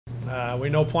We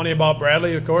know plenty about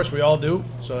Bradley, of course. We all do.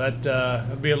 So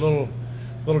that'd be a little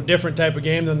different type of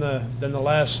game than the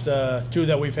last two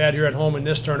that we've had here at home in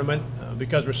this tournament,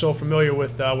 because we're so familiar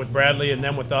with Bradley and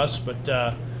them with us.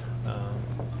 But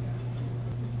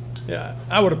yeah,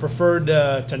 I would have preferred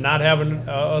to not have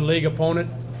a league opponent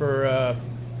for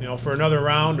for another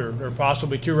round or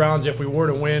possibly 2 rounds if we were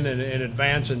to win and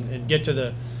advance and get to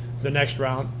the next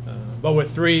round. But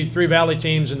with three Valley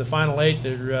teams in the final 8,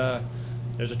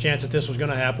 there's a chance that this was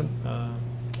going to happen.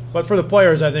 But for the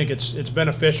players, I think it's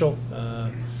beneficial.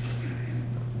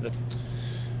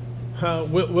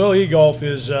 Will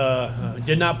Egolf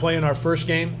did not play in our first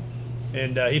game,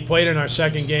 and he played in our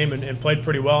second game and played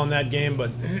pretty well in that game,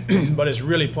 but is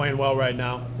really playing well right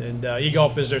now. And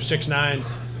Egolf is their 6'9"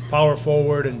 power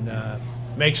forward and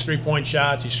makes 3-point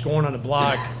shots. He's scoring on the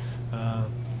block.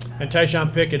 And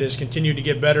Tyshawn Pickett has continued to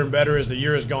get better and better as the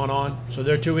year has gone on. So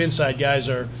their 2 inside guys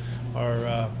are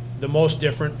the most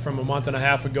different from a month and a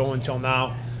half ago until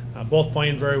now. Both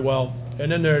playing very well.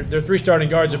 And then their 3 starting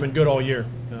guards have been good all year.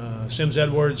 Sims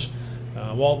Edwards,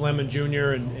 Walt Lemon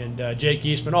Jr., and Jake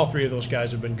Eastman. All 3 of those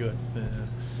guys have been good.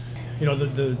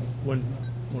 When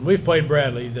we've played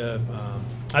Bradley,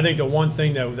 I think the one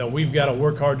thing that we've got to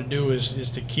work hard to do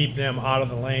is to keep them out of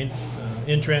the lane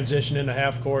in transition into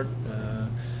half court.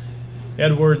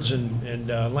 Edwards and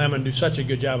Lemon do such a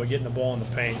good job of getting the ball in the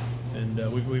paint, and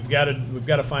we've got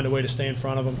to find a way to stay in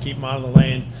front of them, keep them out of the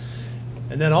lane,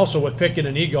 and then also with Pickett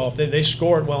and Egolf, they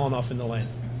score it well enough in the lane.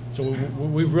 So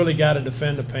we've really got to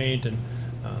defend the paint, and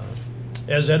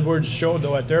as Edwards showed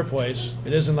though at their place,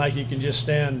 it isn't like you can just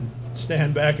stand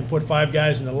back and put 5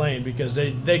 guys in the lane, because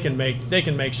they can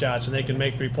make shots and they can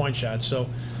make 3-point shots. So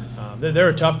they're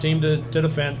a tough team to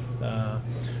defend.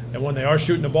 And when they are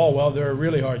shooting the ball well, they're a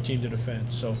really hard team to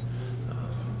defend. So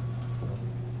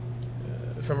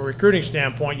from a recruiting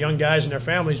standpoint, young guys and their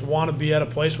families want to be at a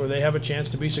place where they have a chance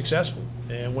to be successful.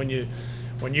 And when you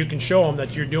can show them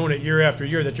that you're doing it year after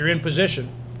year, that you're in position.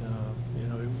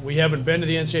 We haven't been to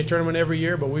the NCAA tournament every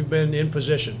year, but we've been in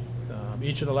position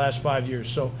each of the last 5 years.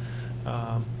 So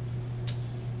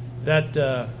that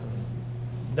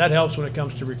helps when it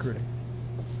comes to recruiting.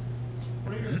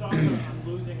 What are your thoughts on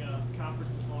losing a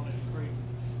conference opponent in Creighton?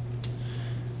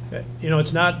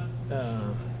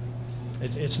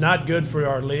 It's not good for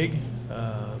our league.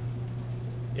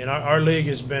 Our league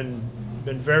has been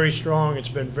very strong. It's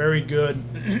been very good.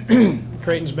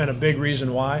 Creighton's been a big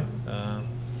reason why.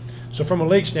 So from a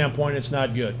league standpoint, it's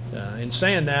not good. In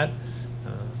saying that,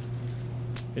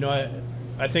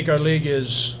 I think our league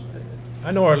is.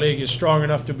 I know our league is strong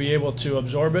enough to be able to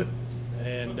absorb it.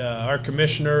 And our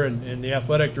commissioner and the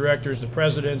athletic directors, the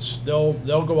presidents, they'll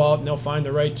go out and they'll find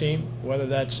the right team, whether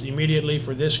that's immediately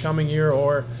for this coming year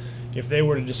or if they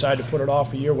were to decide to put it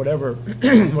off a year, whatever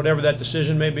that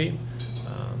decision may be.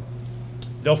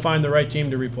 They'll find the right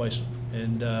team to replace them.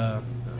 And